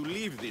say you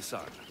leave the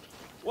sun.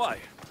 Why?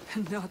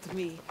 Not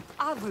me.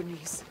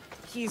 Adonis.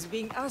 He's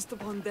being asked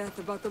upon death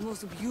about the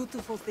most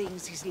beautiful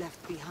things he's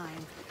left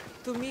behind.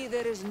 To me,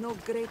 there is no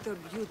greater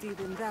beauty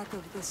than that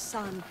of the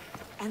sun,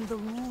 and the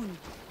moon,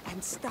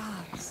 and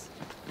stars.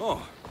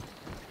 Oh.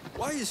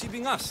 Why is he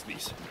being asked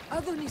this?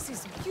 Adonis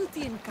is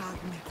beauty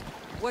incarnate.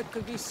 What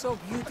could be so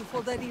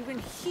beautiful that even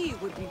he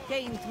would be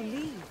pained to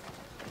leave?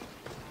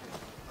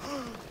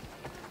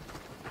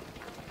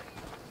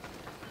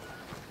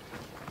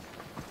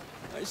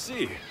 I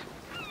see.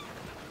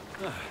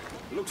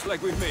 Looks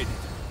like we've made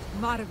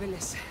it.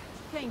 Marvelous.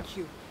 Thank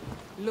you.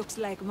 Looks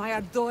like my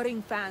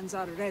adoring fans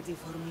are ready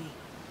for me.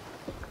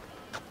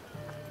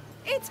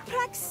 It's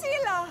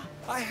Praxilla!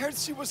 I heard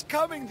she was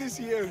coming this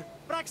year.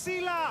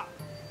 Praxilla!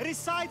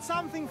 Recite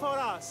something for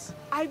us.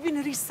 I've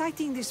been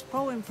reciting this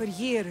poem for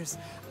years.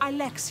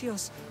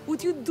 Alexios,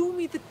 would you do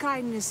me the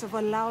kindness of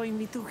allowing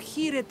me to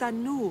hear it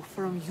anew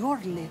from your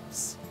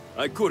lips?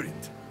 I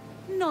couldn't.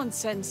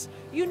 Nonsense.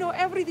 You know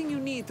everything you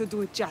need to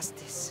do it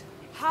justice.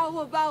 How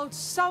about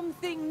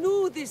something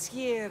new this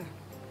year?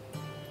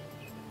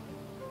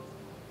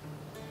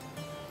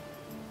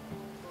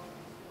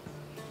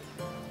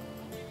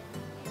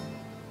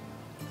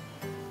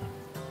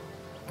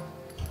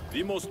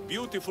 The most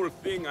beautiful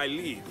thing I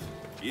leave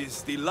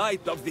is the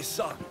light of the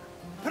sun.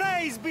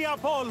 Praise be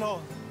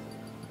Apollo!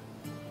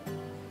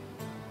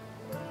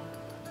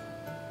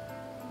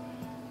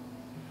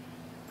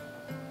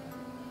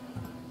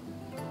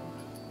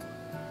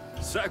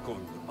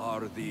 Second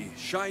are the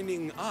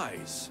shining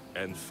eyes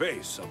and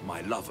face of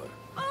my lover.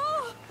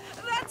 Oh,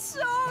 that's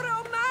so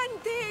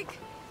romantic!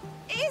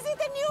 Is it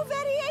a new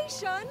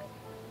variation?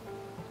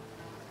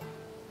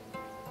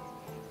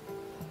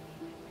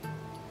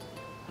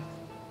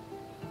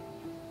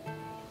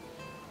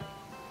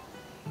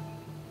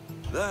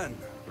 Then,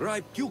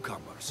 ripe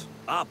cucumbers,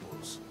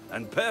 apples,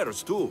 and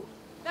pears too.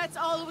 That's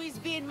always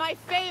been my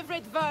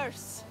favorite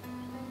verse.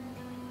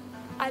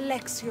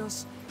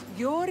 Alexios,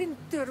 your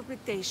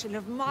interpretation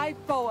of my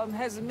poem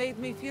has made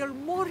me feel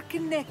more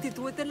connected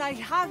to it than I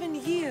have in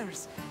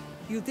years.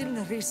 You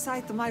didn't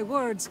recite my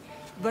words,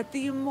 but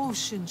the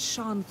emotion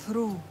shone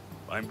through.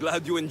 I'm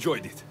glad you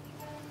enjoyed it.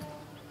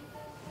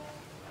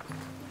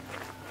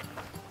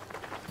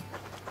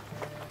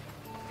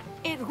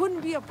 It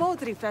wouldn't be a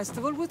poetry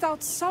festival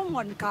without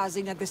someone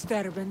causing a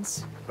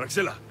disturbance.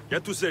 Praxilla,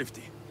 get to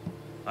safety.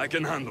 I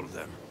can handle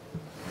them.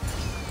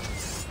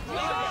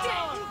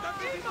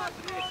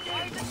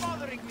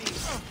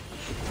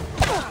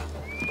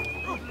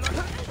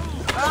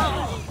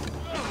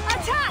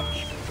 Attack!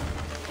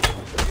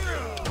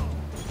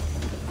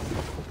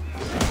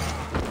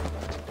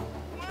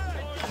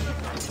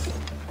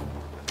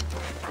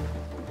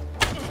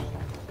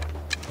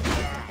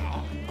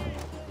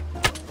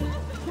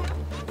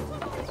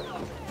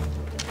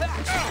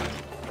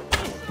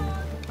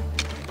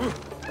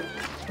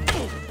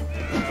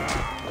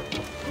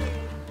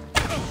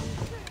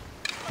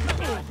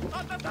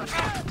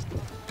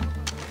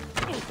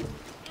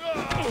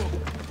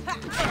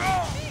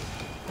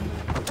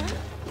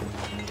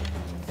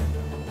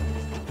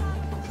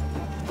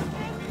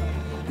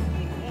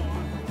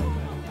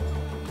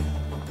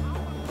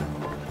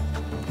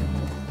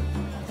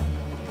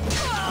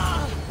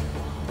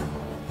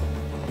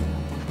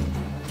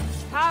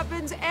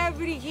 Happens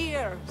every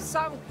year.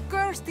 Some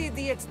cursed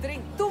idiots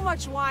drink too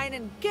much wine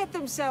and get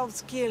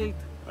themselves killed.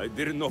 I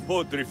didn't know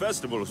poetry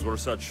festivals were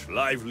such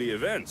lively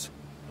events.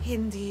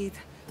 Indeed.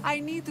 I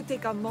need to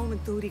take a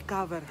moment to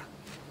recover.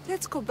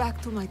 Let's go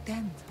back to my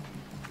tent.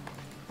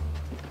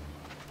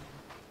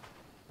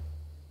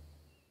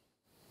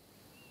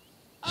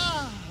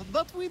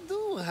 But we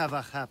do have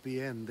a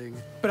happy ending.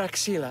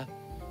 Praxilla,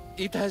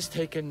 it has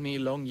taken me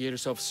long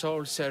years of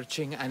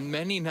soul-searching and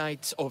many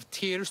nights of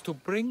tears to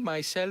bring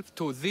myself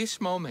to this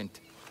moment.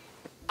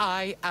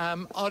 I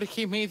am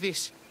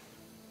Archimedes,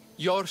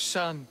 your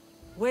son.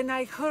 When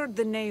I heard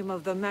the name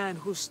of the man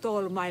who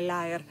stole my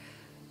lyre,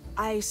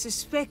 I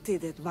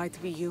suspected it might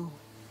be you.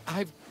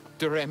 I've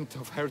dreamt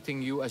of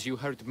hurting you as you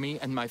hurt me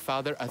and my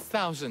father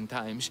 1,000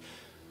 times.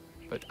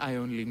 But I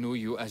only knew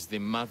you as the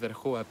mother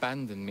who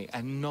abandoned me,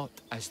 and not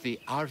as the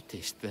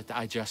artist that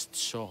I just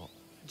saw.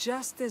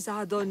 Just as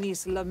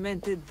Adonis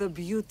lamented the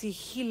beauty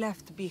he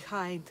left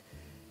behind,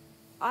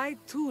 I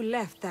too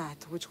left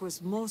that which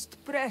was most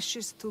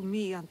precious to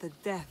me on the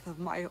death of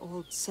my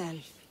old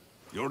self.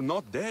 You're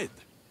not dead.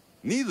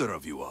 Neither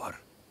of you are.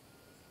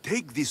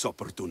 Take this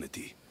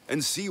opportunity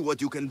and see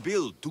what you can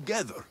build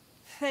together.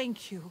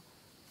 Thank you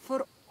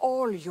for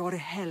all your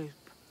help.